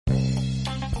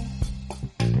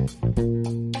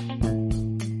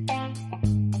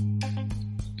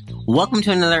Welcome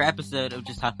to another episode of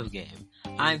Just Talk of Game.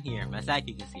 I'm here, my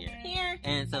sidekick is here. Here.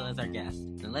 And so is our guest.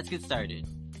 Now let's get started.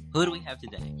 Who do we have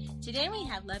today? Today we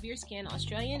have Love Your Skin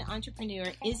Australian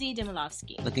entrepreneur Izzy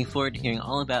Dimilovsky. Looking forward to hearing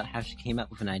all about how she came up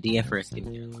with an idea for a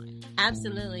skincare line.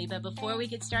 Absolutely, but before we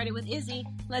get started with Izzy,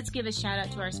 let's give a shout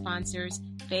out to our sponsors,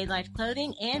 Fade Life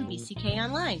Clothing and BCK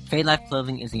Online. Fade Life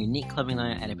Clothing is a unique clothing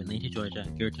line out of Atlanta, Georgia,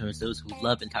 geared towards those who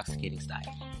love intoxicating style.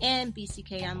 And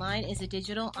BCK Online is a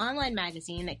digital online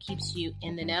magazine that keeps you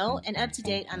in the know and up to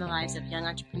date on the lives of young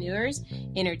entrepreneurs,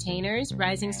 entertainers,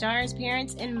 rising stars,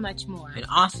 parents, and much more. And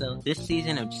also, this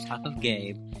season of Just Talk of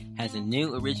Gabe has a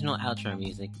new original outro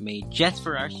music made just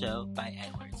for our show by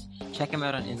Edwards. Check him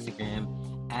out on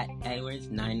Instagram at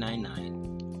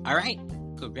Edwards999. Alright,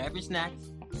 go grab your snacks,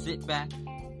 sit back,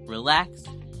 relax,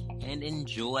 and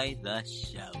enjoy the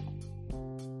show.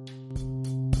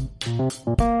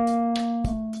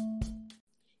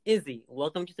 Izzy,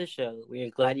 welcome to the show. We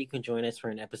are glad you can join us for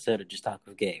an episode of Just Talk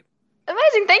with Gabe.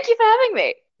 Amazing. Thank you for having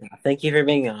me. Thank you for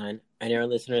being on. I know our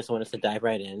listeners want us to dive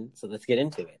right in, so let's get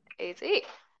into it. Easy.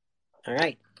 All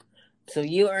right. So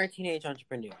you are a teenage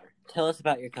entrepreneur. Tell us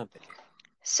about your company.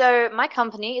 So my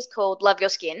company is called Love Your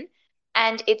Skin,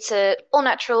 and it's a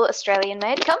all-natural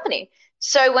Australian-made company.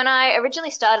 So when I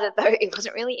originally started it, though, it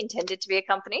wasn't really intended to be a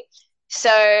company. So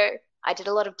I did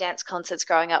a lot of dance concerts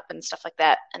growing up and stuff like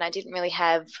that, and I didn't really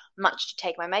have much to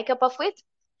take my makeup off with.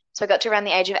 So I got to around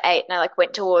the age of 8, and I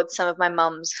went towards some of my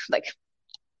mum's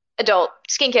adult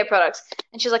skincare products,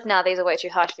 and she was like, "Nah, these are way too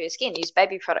harsh for your skin. Use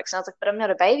baby products." And I was like, "But I'm not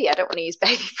a baby. I don't want to use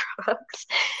baby products."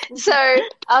 So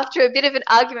after a bit of an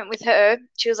argument with her,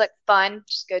 she was like, "Fine,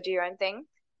 just go do your own thing."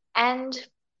 And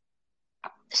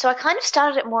so I kind of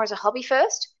started it more as a hobby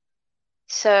first.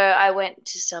 So I went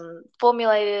to some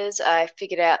formulators. I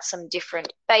figured out some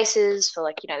different bases for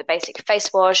the basic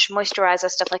face wash,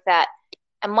 moisturizer, stuff like that.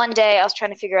 And one day I was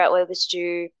trying to figure out whether to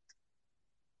do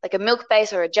a milk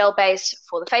base or a gel base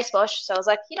for the face wash. So I was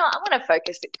like, I want to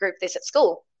group this at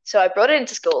school. So I brought it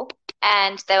into school,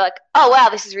 and they were like, "Oh, wow,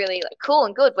 this is really cool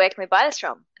and good. Where can we buy this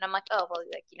from?" And I'm like, "Oh, well,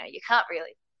 you can't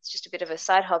really. It's just a bit of a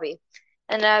side hobby."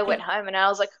 And then I went home and I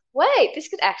was like, wait, this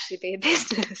could actually be a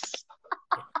business.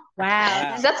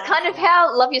 Wow. So that's kind of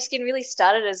how Love Your Skin really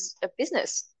started as a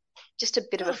business. Just a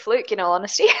bit of a fluke, in all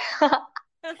honesty.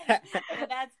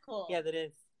 That's cool. Yeah, that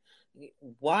is.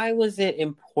 Why was it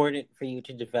important for you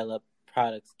to develop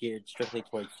products geared strictly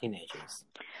towards teenagers?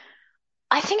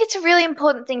 I think it's a really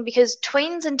important thing because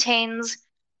tweens and teens,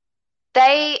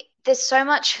 they have so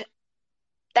much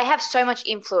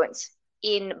influence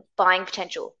in buying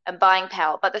potential and buying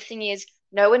power. But the thing is,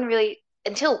 no one really,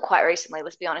 until quite recently,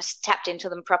 let's be honest, tapped into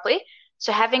them properly.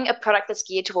 So having a product that's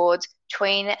geared towards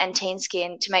tween and teen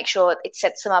skin to make sure it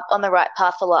sets them up on the right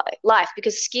path for life,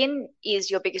 because skin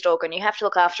is your biggest organ. You have to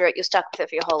look after it. You're stuck with it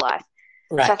for your whole life.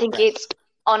 Right, so I think it's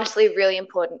honestly really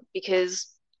important because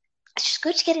it's just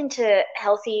good to get into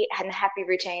healthy and happy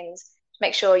routines to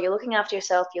make sure you're looking after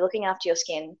yourself, you're looking after your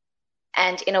skin,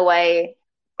 and in a way,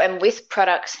 and with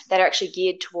products that are actually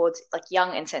geared towards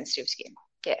young and sensitive skin.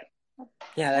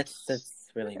 Yeah, that's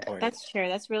really important. That's true.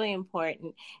 That's really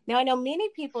important. Now, I know many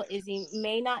people, Izzy,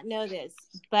 may not know this,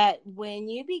 but when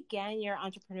you began your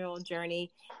entrepreneurial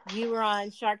journey, you were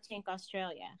on Shark Tank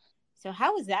Australia. So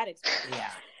how was that experience?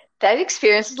 Yeah. That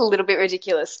experience was a little bit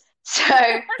ridiculous. So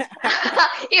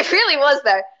it really was,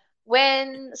 though.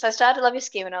 So I started Love Your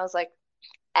Skin when I was 8.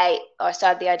 I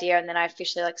started the idea, and then I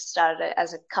officially started it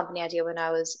as a company idea when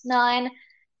I was 9.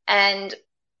 And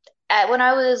when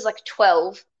I was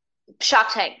 12, Shark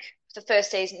Tank, the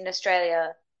first season in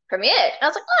Australia, premiered. And I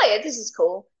was like, oh yeah, this is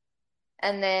cool.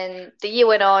 And then the year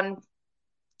went on,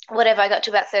 whatever, I got to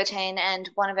about 13, and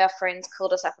one of our friends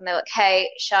called us up and they're like, "Hey,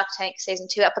 Shark Tank season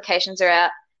 2 applications are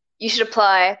out. You should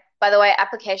apply." By the way,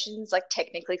 applications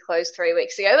technically closed 3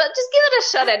 weeks ago, but just give it a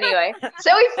shot anyway.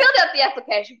 So we filled out the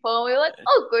application form. We were like,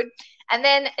 oh, good. And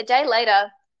then a day later,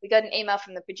 we got an email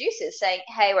from the producers saying,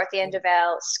 "Hey, we're at the end of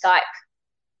our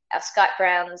Skype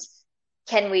rounds.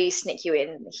 Can we sneak you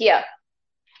in here?"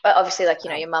 But obviously,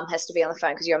 your mum has to be on the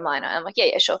phone because you're a minor. And I'm like,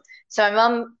 yeah, sure. So my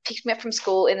mum picked me up from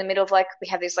school in the middle of we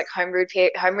have this homeroom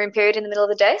period in the middle of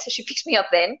the day. So she picked me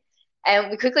up then, and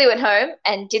we quickly went home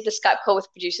and did the Skype call with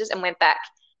the producers and went back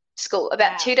to school.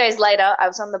 About 2 days later, I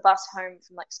was on the bus home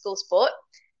from school sport,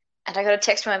 and I got a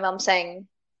text from my mum saying,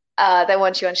 "They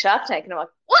want you on Shark Tank." And I'm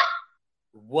like, what?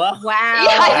 What? Wow.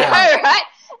 Yeah, I know, right?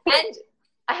 And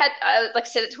I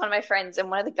said it to one of my friends, and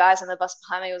one of the guys on the bus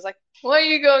behind me was like, "Why are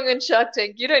you going on Shark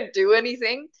Tank? You don't do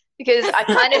anything." Because I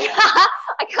kind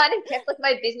kind of kept like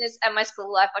my business and my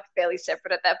school life like fairly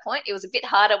separate at that point. It was a bit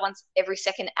harder once every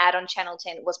second ad on Channel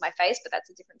 10 was my face, but that's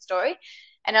a different story.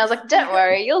 And I was like, don't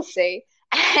worry, you'll see.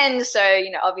 And so,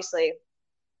 obviously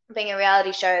being a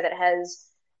reality show that has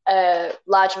a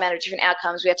large amount of different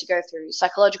outcomes, we had to go through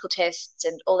psychological tests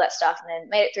and all that stuff, and then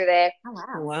made it through there. Oh,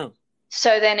 wow. Wow.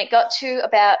 So then it got to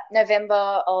about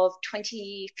November of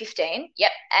 2015.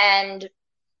 Yep. And it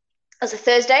was a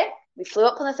Thursday. We flew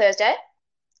up on a Thursday,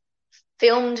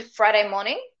 filmed Friday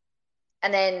morning,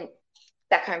 and then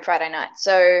back home Friday night.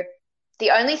 So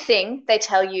the only thing they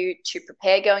tell you to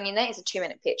prepare going in there is a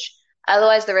 2-minute pitch.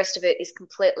 Otherwise, the rest of it is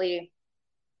completely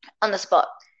on the spot.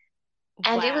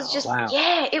 And it was just,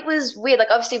 yeah, it was weird. Like,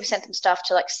 obviously, we sent them stuff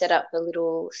to, like, set up a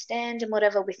little stand and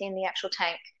whatever within the actual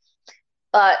tank.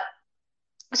 But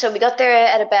so we got there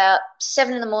at about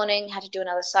 7 a.m, had to do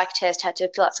another psych test, had to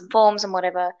fill out some forms and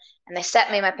whatever. And they sat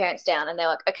me and my parents down, and they're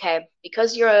like, okay,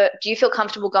 because do you feel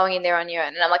comfortable going in there on your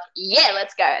own? And I'm like, yeah,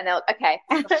 let's go. And they're like, okay,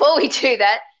 before we do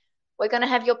that, we're going to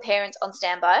have your parents on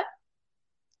standby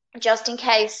just in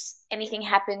case anything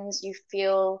happens, you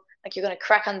feel like you're going to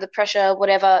crack under the pressure,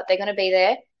 whatever, they're going to be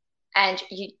there. And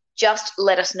you just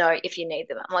let us know if you need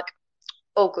them. I'm like,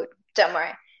 all good, don't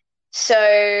worry.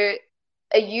 So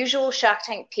a usual Shark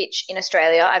Tank pitch in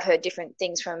Australia, I've heard different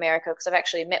things from America because I've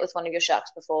actually met with one of your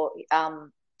sharks before.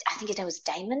 I think his name was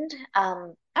Damon.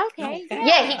 Okay.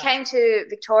 Yeah, he came to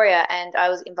Victoria and I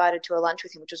was invited to a lunch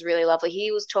with him, which was really lovely.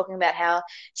 He was talking about how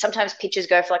sometimes pitches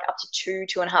go for like up to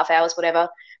 2.5 hours, whatever.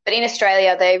 But in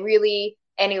Australia, they really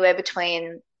anywhere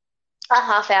between a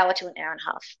half hour to an hour and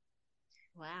a half.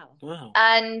 Wow.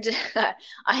 And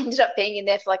I ended up being in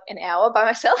there for like an hour by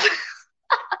myself.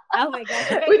 Oh my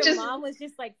gosh. Your mom was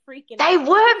just like freaking They out.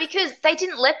 were, because they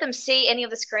didn't let them see any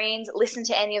of the screens, listen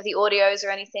to any of the audios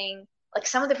or anything. Like,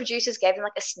 some of the producers gave them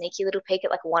like a sneaky little peek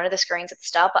at like one of the screens at the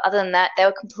start, but other than that, they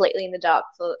were completely in the dark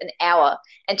for an hour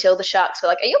until the sharks were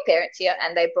like, are your parents here?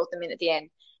 And they brought them in at the end.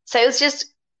 So it was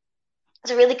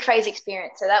a really crazy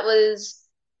experience. So that was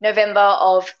November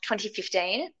of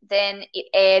 2015. Then it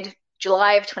aired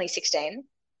July of 2016.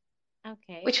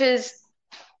 Okay. Which was,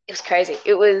 it was crazy.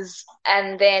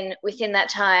 And then within that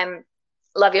time,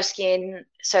 Love Your Skin.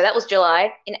 So that was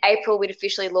July. In April, we'd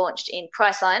officially launched in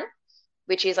Priceline,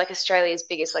 which is like Australia's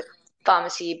biggest like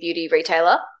pharmacy beauty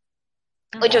retailer,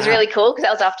 which was really cool because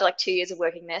that was after like 2 years of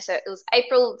working there. So it was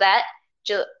April that,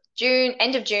 June,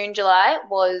 end of June, July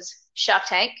was Shark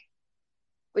Tank,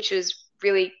 which was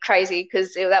really crazy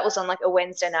because that was on like a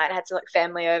Wednesday night. I had some like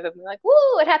family over and we were like,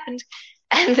 woo, it happened.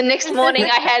 And the next morning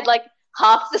I had like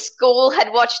half the school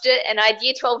had watched it and I had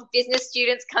year 12 business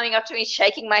students coming up to me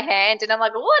shaking my hand and I'm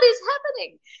like, what is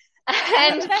happening?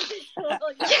 And yeah,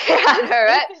 I know,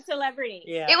 right? Celebrity.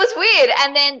 Yeah. It was weird.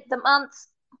 And then the month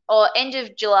or end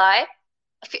of July,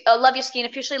 Love Your Skin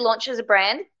officially launched as a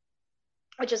brand,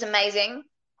 which was amazing.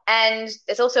 And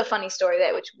there's also a funny story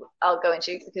there, which I'll go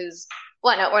into because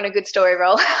why not? We're on a good story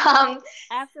roll.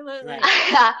 Absolutely.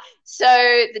 So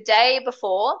the day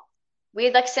before, we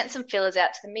had like sent some fillers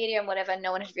out to the media and whatever.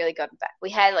 No one had really gotten back. We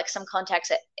had like some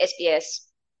contacts at SBS,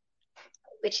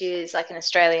 which is like an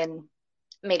Australian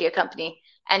media company,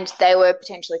 and they were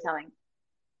potentially coming.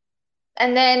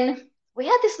 And then we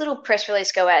had this little press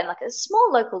release go out in like a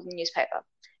small local newspaper.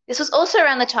 This was also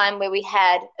around the time where we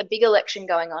had a big election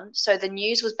going on. So the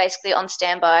news was basically on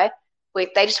standby.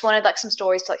 They just wanted like some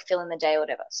stories to like fill in the day or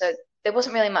whatever. So there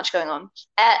wasn't really much going on.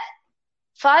 At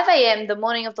 5 a.m. the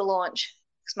morning of the launch,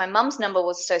 because my mum's number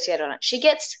was associated on it, she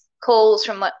gets calls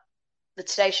from like the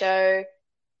Today Show,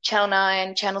 Channel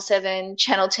 9, Channel 7,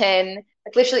 Channel 10,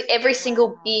 like literally every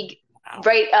single big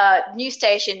news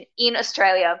station in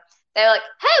Australia. They're like,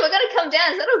 hey, we're going to come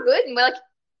down. Is that all good? And we're like,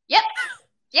 yep,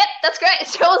 that's great.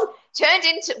 So it was turned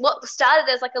into what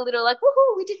started as like a little like,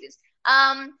 woohoo, we did this,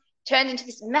 turned into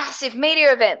this massive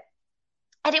media event.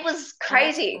 And it was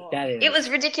crazy. It was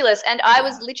ridiculous. And I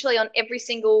was literally on every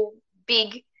single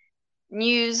big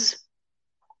news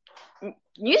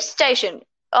station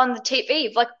on the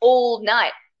TV like all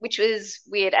night, which was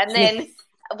weird. And then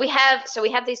we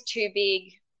have these two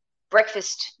big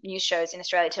breakfast news shows in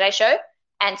Australia, Today Show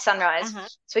and Sunrise.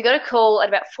 So we got a call at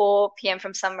about 4 p.m.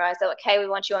 from Sunrise. They're like, hey, we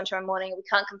want you on tomorrow morning. We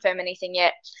can't confirm anything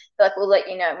yet. They're like, we'll let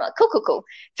you know. I'm like, cool.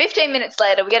 15 minutes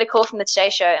later, we get a call from the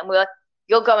Today Show and we're like,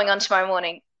 you're going on tomorrow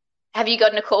morning. Have you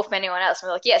gotten a call from anyone else? And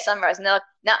we're like, yeah, Sunrise. And they're like,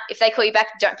 no, if they call you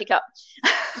back, don't pick up.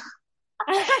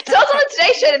 So I was on the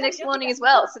Today Show the next morning as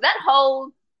well. So that whole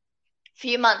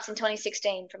few months in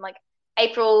 2016, from like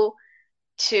April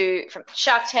from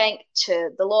Shark Tank to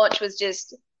the launch was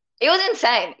just, it was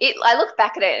insane. I look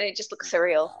back at it and it just looks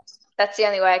surreal. That's the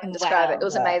only way I can describe it. It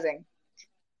was amazing.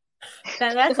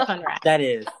 That's a fun ride. That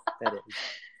is.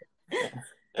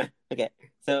 Okay.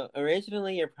 So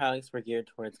originally your products were geared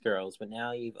towards girls, but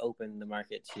now you've opened the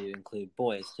market to include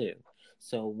boys too.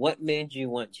 So what made you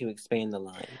want to expand the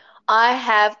line? I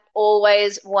have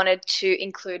always wanted to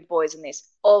include boys in this,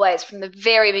 always from the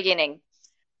very beginning.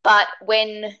 But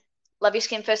when Love Your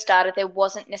Skin first started, there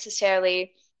wasn't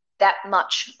necessarily that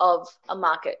much of a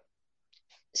market.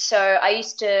 So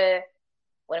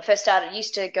when I first started, I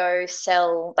used to go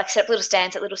sell, like set up little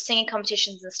stands at little singing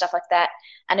competitions and stuff like that.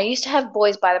 And I used to have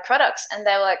boys buy the products, and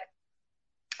they were like,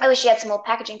 I wish you had some more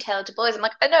packaging tailored to boys. I'm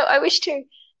like, I know, I wish too.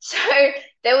 So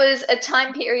there was a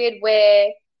time period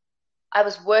where I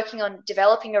was working on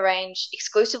developing a range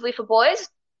exclusively for boys,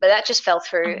 but that just fell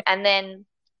through. And then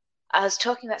I was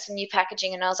talking about some new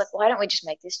packaging, and I was like, why don't we just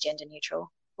make this gender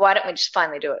neutral? Why don't we just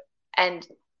finally do it? And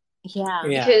Yeah.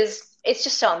 because it's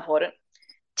just so important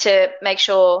to make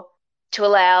sure to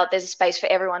allow there's a space for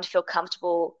everyone to feel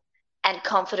comfortable and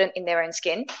confident in their own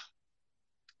skin.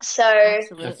 So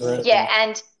Absolutely. yeah,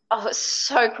 and it's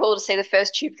so cool to see the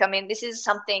first tube come in. This is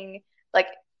something like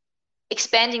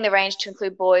expanding the range to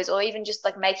include boys, or even just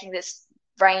like making this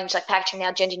range, like packaging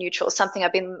now gender neutral, is something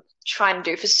I've been trying to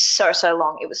do for so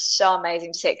long. It was so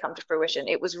amazing to see it come to fruition.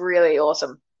 It was really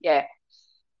awesome. Yeah.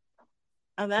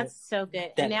 Oh, that's so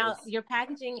good. That And now is. your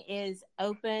packaging is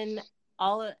open,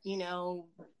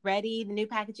 ready. The new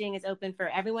packaging is open for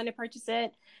everyone to purchase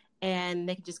it, and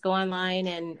they can just go online,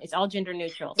 and it's all gender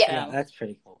neutral. Yeah. So Yeah, that's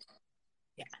pretty cool.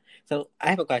 Yeah. So I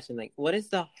have a question. Like, what is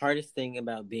the hardest thing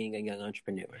about being a young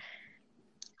entrepreneur?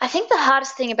 I think the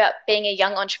hardest thing about being a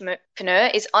young entrepreneur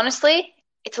is honestly,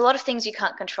 it's a lot of things you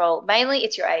can't control. Mainly,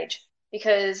 it's your age.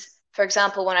 Because, for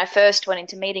example, when I first went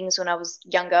into meetings when I was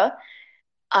younger,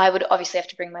 I would obviously have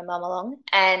to bring my mum along,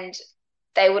 and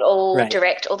they would all Right.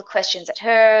 direct all the questions at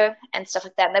her and stuff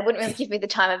like that. And they wouldn't really give me the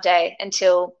time of day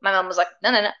until my mum was like,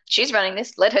 no, she's running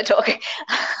this. Let her talk.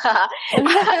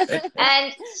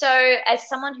 And so as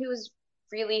someone who was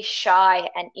really shy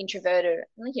and introverted,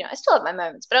 I still have my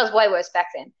moments, but I was way worse back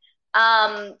then.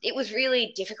 It was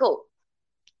really difficult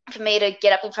for me to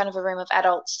get up in front of a room of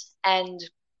adults and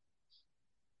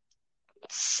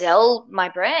sell my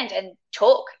brand and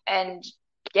talk, and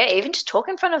even just talk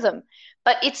in front of them.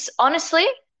 But it's honestly,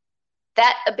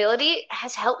 that ability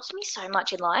has helped me so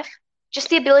much in life. Just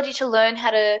the ability to learn how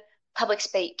to public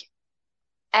speak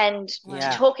and to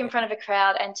talk in front of a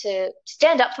crowd and to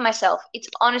stand up for myself. It's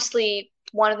honestly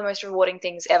one of the most rewarding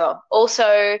things ever.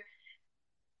 Also,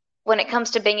 when it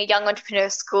comes to being a young entrepreneur,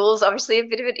 school's obviously a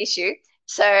bit of an issue.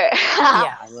 So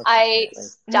I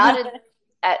started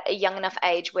at a young enough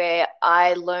age where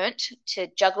I learnt to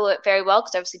juggle it very well,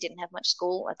 because I obviously didn't have much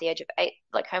school at the age of 8,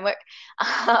 like homework.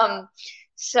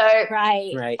 So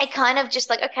right. it kind of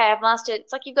just like, okay, I've mastered,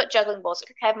 it's like you've got juggling balls.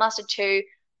 Like, okay, I've mastered 2,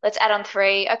 let's add on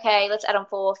 3. Okay, let's add on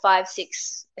 4, 5,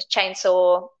 6, a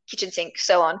chainsaw, kitchen sink,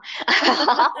 so on.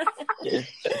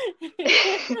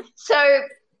 So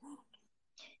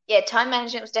yeah, time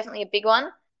management was definitely a big one.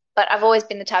 But I've always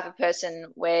been the type of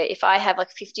person where if I have like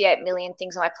 58 million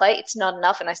things on my plate, it's not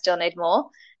enough and I still need more.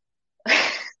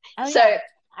 Oh, So yeah.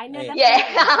 I know that.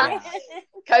 yeah.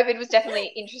 COVID was definitely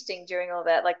interesting during all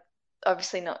that. Like,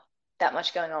 obviously not that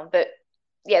much going on, but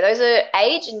yeah, those are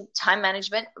age and time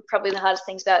management are probably the hardest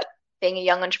things about being a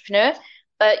young entrepreneur.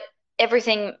 But every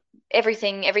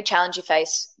challenge you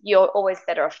face, you're always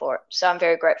better off for it. So I'm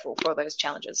very grateful for those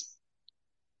challenges.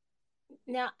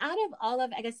 Now, out of all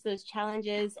of, I guess, those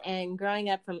challenges and growing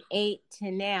up from 8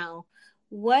 to now,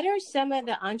 what are some of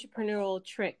the entrepreneurial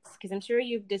tricks? Because I'm sure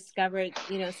you've discovered,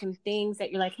 some things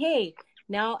that you're like, hey,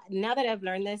 now that I've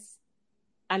learned this,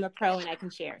 I'm a pro and I can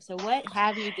share. So what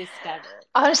have you discovered?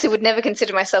 I honestly would never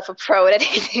consider myself a pro at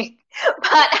anything.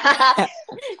 But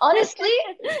honestly,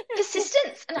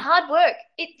 persistence and hard work.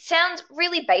 It sounds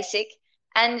really basic.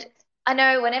 And I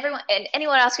know when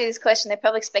anyone asks me this question, they're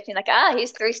probably expecting like,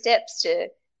 here's 3 steps to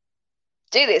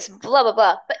do this, blah, blah,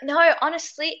 blah. But no,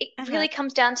 honestly, it really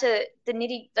comes down to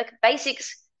the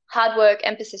basics, hard work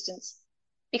and persistence.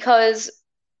 Because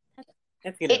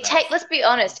let's be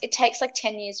honest, it takes like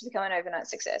 10 years to become an overnight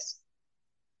success.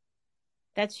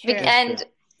 That's true. And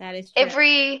that is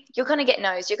true. You're going to get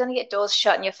no's, you're going to get doors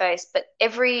shut in your face, but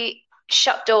every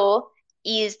shut door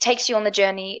takes you on the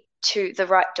journey to the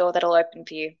right door that'll open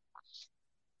for you.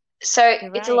 So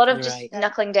it's a lot of just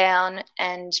knuckling down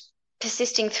and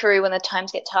persisting through when the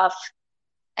times get tough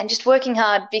and just working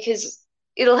hard, because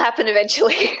it'll happen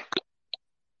eventually.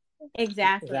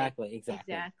 Exactly.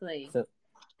 So,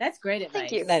 that's great advice.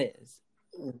 Thank you. That is.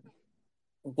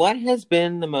 What has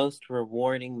been the most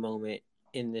rewarding moment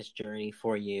in this journey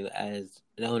for you as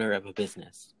an owner of a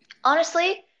business?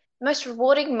 Honestly, most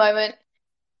rewarding moment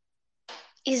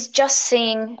is just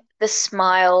seeing the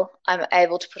smile I'm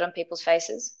able to put on people's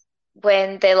faces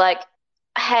when they're like,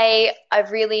 hey, I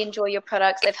really enjoy your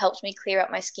products. They've helped me clear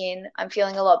up my skin. I'm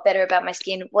feeling a lot better about my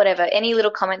skin, whatever. Any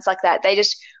little comments like that, they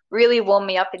just really warm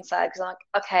me up inside because I'm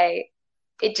like, okay,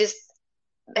 it just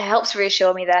helps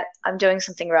reassure me that I'm doing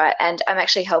something right and I'm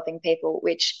actually helping people,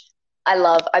 which I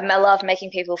love. I love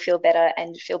making people feel better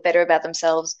and feel better about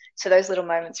themselves. So those little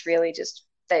moments really just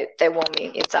they warm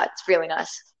me inside. It's really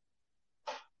nice.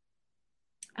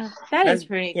 Oh, that is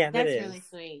pretty. Yeah, That's that is. really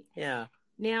sweet. Yeah.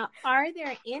 Now, are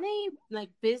there any like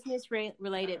business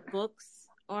related books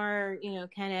or,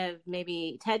 kind of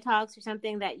maybe TED Talks or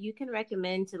something that you can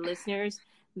recommend to listeners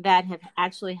that have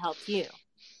actually helped you?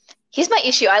 Here's my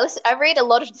issue. I read a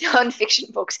lot of non-fiction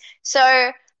books.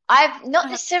 So I've not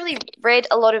necessarily read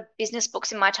a lot of business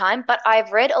books in my time, but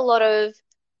I've read a lot of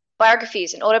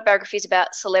biographies and autobiographies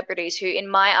about celebrities who, in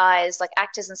my eyes, like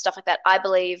actors and stuff like that, I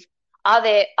believe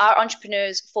are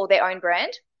entrepreneurs for their own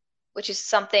brand, which is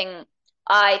something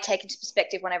I take into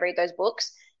perspective when I read those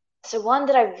books. So one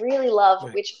that I really love,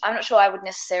 Right. which I'm not sure I would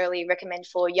necessarily recommend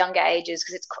for younger ages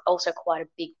because it's also quite a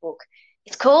big book.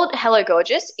 It's called Hello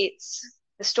Gorgeous. It's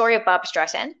the story of Barbra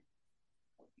Streisand.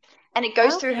 And it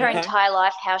goes through her Okay. entire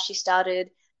life, how she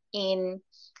started in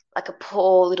like a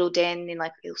poor little den in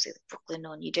like it'll say Brooklyn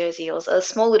or New Jersey or a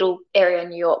small little area in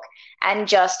New York and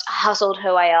just hustled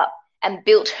her way up and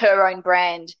built her own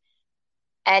brand.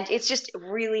 And it's just a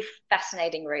really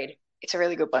fascinating read. It's a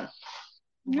really good one.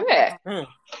 Yeah. Hmm.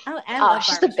 Oh, I love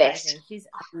she's Barbra the best. Streisand. She's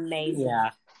amazing. Yeah.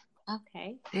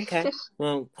 Okay. Okay.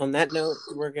 Well, on that note,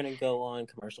 we're gonna go on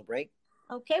commercial break.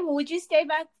 Okay. Well, would you stay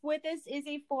back with us,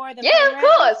 Izzy, for the Yeah, fun of round?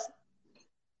 course.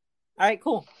 All right,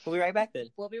 cool. We'll be right back then.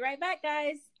 We'll be right back,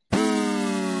 guys.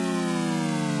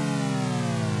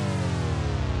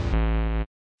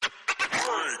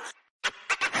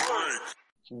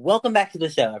 Welcome back to the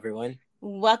show, everyone.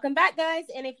 Welcome back, guys.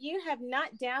 And if you have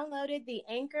not downloaded the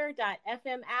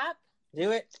Anchor.fm app,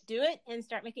 Do it. do it and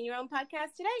start making your own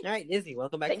podcast today. All right, Izzy,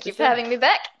 welcome back Thank to you the for show. having me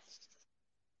back.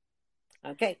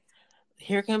 Okay.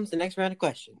 Here comes the next round of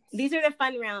questions. These are the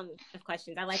fun round of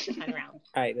questions. I like the fun round.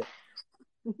 All right.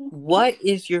 What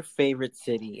is your favorite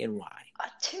city and why?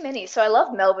 Too many. So I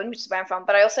love Melbourne, which is where I'm from,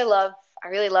 but I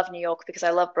really love New York because I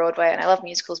love Broadway and I love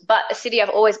musicals. But a city I've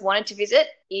always wanted to visit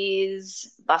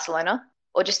is Barcelona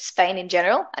or just Spain in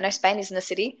general. I know Spain isn't a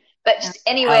city, but just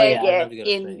anywhere, yeah, I'd love to go to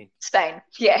in Spain.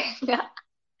 Yeah.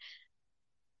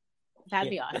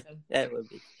 That'd be awesome. That would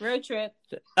be. Road trip.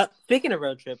 Speaking of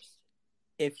road trips,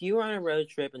 if you were on a road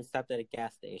trip and stopped at a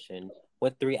gas station,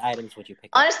 what 3 items would you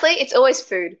pick up? Honestly, it's always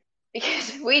food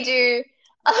because we do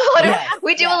a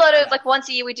lot of, like once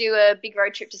a year we do a big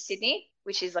road trip to Sydney,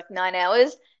 which is like 9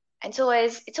 hours. And it's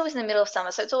always in the middle of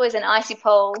summer. So it's always an icy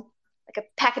pole, like a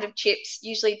packet of chips,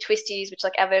 usually Twisties, which is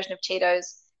like our version of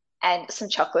Cheetos, and some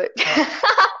chocolate.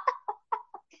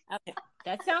 Okay.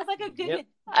 That sounds like a good Yep.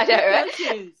 I know, right?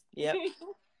 go-tos. Yep.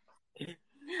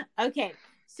 Okay.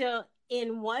 So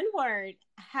in one word,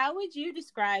 how would you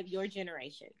describe your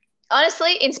generation?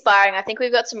 Honestly, inspiring. I think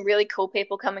we've got some really cool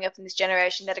people coming up in this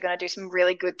generation that are going to do some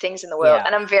really good things in the world. Yeah.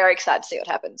 And I'm very excited to see what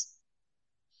happens.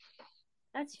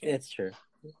 That's true. It's true.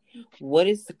 What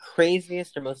is the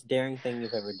craziest or most daring thing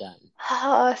you've ever done?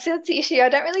 Oh, so that's the issue. I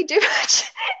don't really do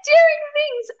much daring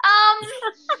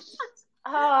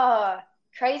things.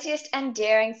 Craziest and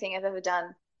daring thing I've ever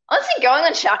done. Honestly, going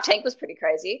on Shark Tank was pretty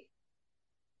crazy.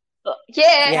 But,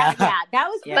 yeah. Yeah. Yeah, that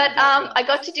was Yeah. But pretty I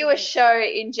got to do a show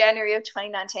in January of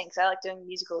 2019 because I like doing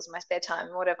musicals in my spare time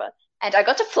and whatever. And I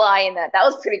got to fly in that. That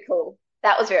was pretty cool.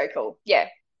 That was very cool. Yeah.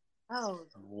 Oh,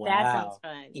 Wow. that sounds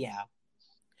fun. Yeah.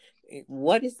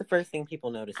 What is the first thing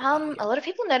people notice about you? A lot of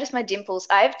people notice my dimples.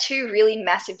 I have 2 really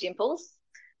massive dimples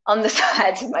on the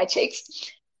sides of my cheeks.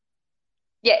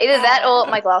 Yeah, either that or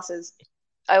my glasses.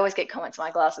 I always get comments on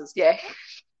my glasses. Yeah.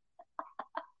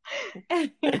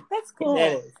 That's cool.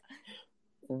 That is.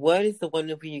 What is the one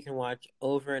movie you can watch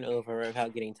over and over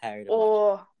without getting tired of watching?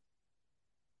 Or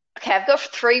okay, I've got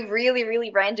 3 really,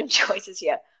 really random choices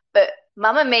here. But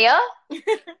Mamma Mia,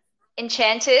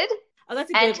 Enchanted, Oh, that's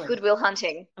a and good one. Good Will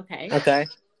Hunting. Okay. Okay.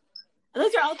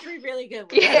 Those are all 3 really good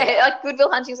ones. Yeah, like Good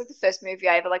Will Hunting is like the first movie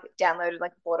I ever like downloaded,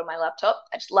 like bought on my laptop.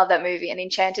 I just love that movie. And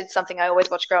Enchanted, something I always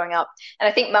watched growing up. And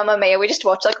I think Mamma Mia we just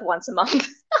watch like once a month.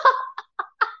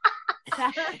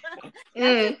 That's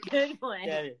Mm. a good one.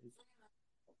 That is.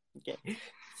 Okay.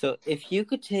 So if you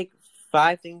could take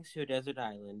 5 things to a desert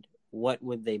island, what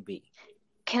would they be?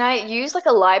 Can I use like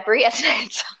a library as an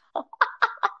answer?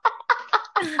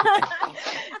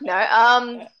 No,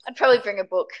 I'd probably bring a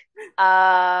book.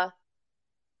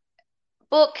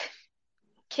 Book,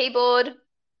 keyboard,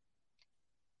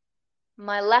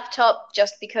 my laptop,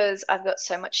 just because I've got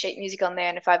so much sheet music on there,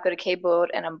 and if I've got a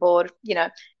keyboard and I'm bored, you know.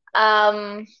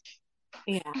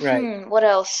 Yeah. Right. What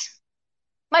else?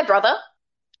 My brother.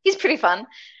 He's pretty fun.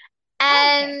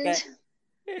 And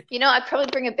Okay. I'd probably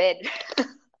bring a bed.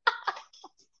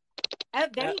 Oh,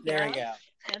 there you There go. we go. Now,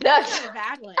 No. that's not a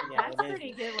bad one. Yeah, That's it a is.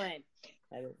 pretty good one.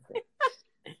 That is it.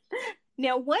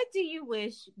 Now, what do you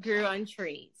wish grew on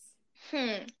trees?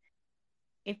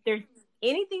 If there's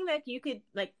anything that you could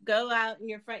like go out in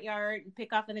your front yard and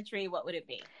pick off in a tree, what would it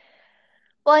be?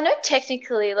 Well, I know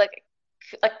technically like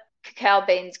cacao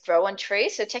beans grow on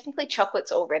trees, so technically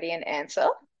chocolate's already an answer.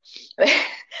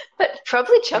 But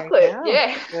probably chocolate. go.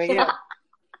 Yeah. There you go.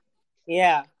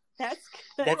 Yeah, That's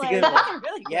good. that's a Like, good that's one. a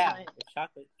really good Yeah, one. the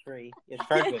chocolate tree is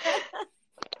perfect.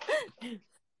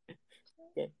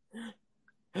 Okay.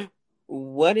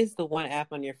 What is the one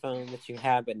app on your phone that you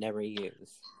have but never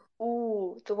use?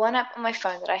 Ooh, the one app on my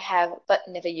phone that I have but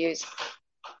never use.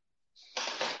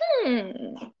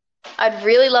 I'd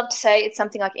really love to say it's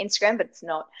something like Instagram, but it's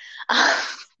not.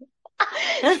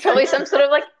 It's probably some sort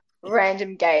of like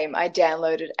random game I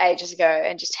downloaded ages ago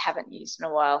and just haven't used in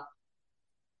a while.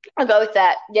 I'll go with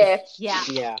that. Yeah. Yeah.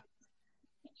 Yeah.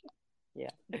 Yeah.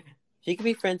 If you could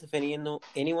be friends with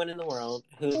anyone in the world,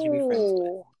 who would you be friends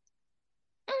with?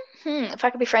 If I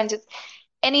could be friends with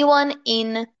anyone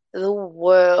in the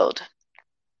world.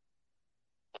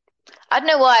 I don't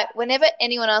know why. Whenever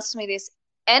anyone asks me this,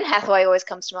 Anne Hathaway always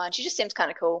comes to mind. She just seems kind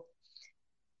of cool.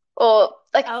 Or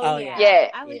like, Oh, Oh, yeah. yeah.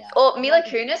 I would, Yeah. Or I'd Mila love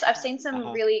to do Kunis. that. I've seen some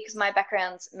Uh-huh. really, because my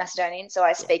background's Macedonian, so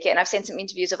I speak it, and I've seen some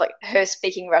interviews of like her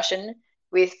speaking Russian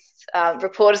with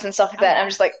reporters and stuff like that. And I'm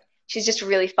just like, she's just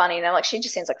really funny, and I'm like, she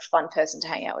just seems like a fun person to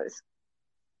hang out with.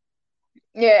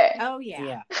 Yeah. Oh, yeah.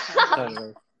 Yeah, Totally.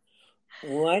 totally.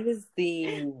 What is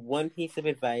the one piece of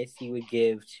advice you would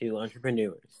give to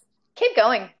entrepreneurs? Keep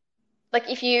going. Like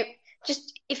if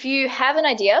you have an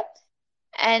idea,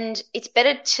 and it's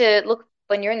better to look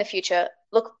when you're in the future,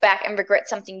 look back and regret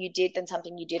something you did than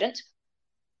something you didn't.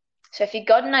 So if you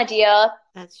got an idea,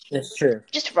 That's true. That's true.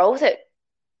 just roll with it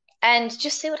and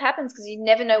just see what happens, because you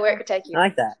never know where it could take I you.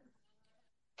 like that.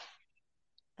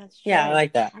 That's true. Yeah, I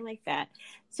like that. I like that.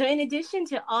 So in addition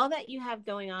to all that you have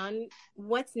going on,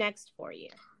 what's next for you?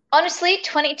 Honestly,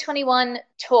 2021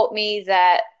 taught me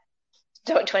that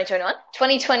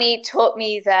 2020 taught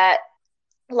me that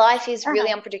life is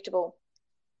really unpredictable,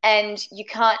 and you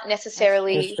can't That's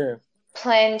necessarily true.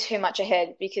 plan too much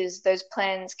ahead, because those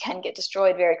plans can get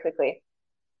destroyed very quickly.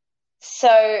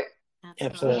 So we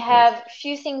Absolutely. have a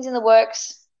few things in the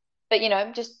works, but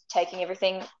just taking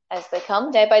everything as they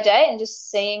come day by day and just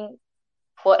seeing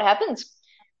what happens.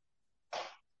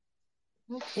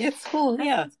 Yeah, it's cool. That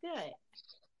Yeah. sounds good.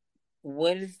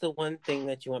 What is the one thing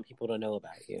that you want people to know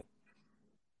about you?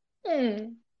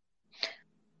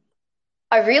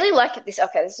 I really like this.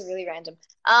 Okay, this is really random.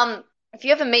 If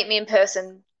you ever meet me in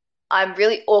person, I'm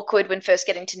really awkward when first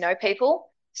getting to know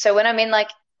people. So when I'm in like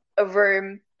a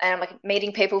room and I'm like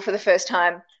meeting people for the first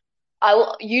time, I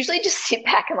will usually just sit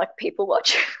back and like people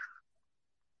watch.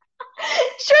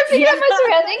 Sure, figure out my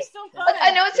surroundings. That's so Like,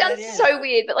 I know it Yeah, sounds it is. so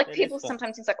weird, but like It is people fun.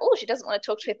 sometimes think like, oh, she doesn't want to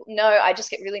talk to people. No, I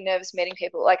just get really nervous meeting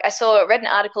people. Like I read an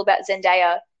article about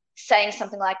Zendaya saying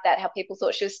something like that, how people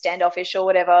thought she was standoffish or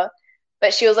whatever.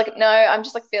 But she was like, no, I'm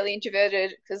just like fairly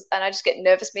introverted, and I just get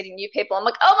nervous meeting new people. I'm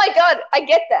like, oh my God, I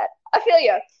get that. I feel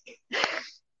you.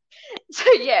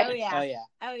 So yeah. Oh yeah. Oh, yeah.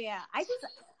 Oh yeah.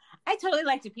 I totally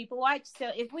like to people watch. So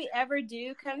if we ever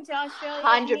do come to Australia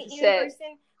and meet you in 100%.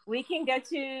 person, we can go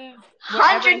to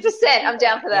 100%. I'm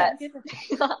down for that.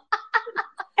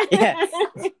 Yes.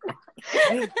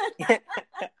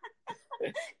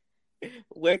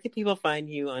 Where can people find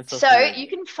you on social So media? you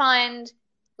can find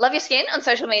Love Your Skin on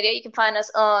social media. You can find us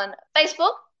on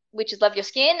Facebook, which is Love Your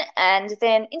Skin, and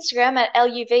then Instagram at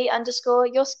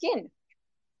LUV_your_skin.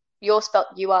 Your spelled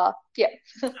UR. Yeah.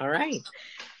 All right.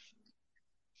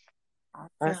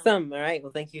 Awesome. All right.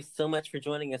 Well, thank you so much for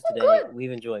joining us today. Good.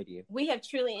 We've enjoyed you. We have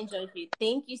truly enjoyed you.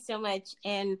 Thank you so much.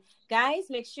 And guys,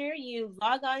 make sure you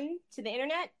log on to the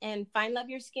internet and find Love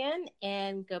Your Skin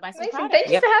and go buy some Amazing. products. Thank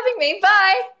you Yep. for having me.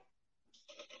 Bye.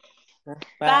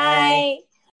 Bye.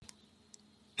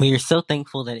 We are so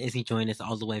thankful that Izzy joined us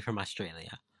all the way from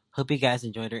Australia. Hope you guys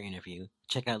enjoyed our interview.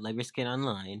 Check out Love Your Skin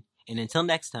online. And until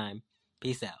next time,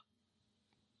 peace out.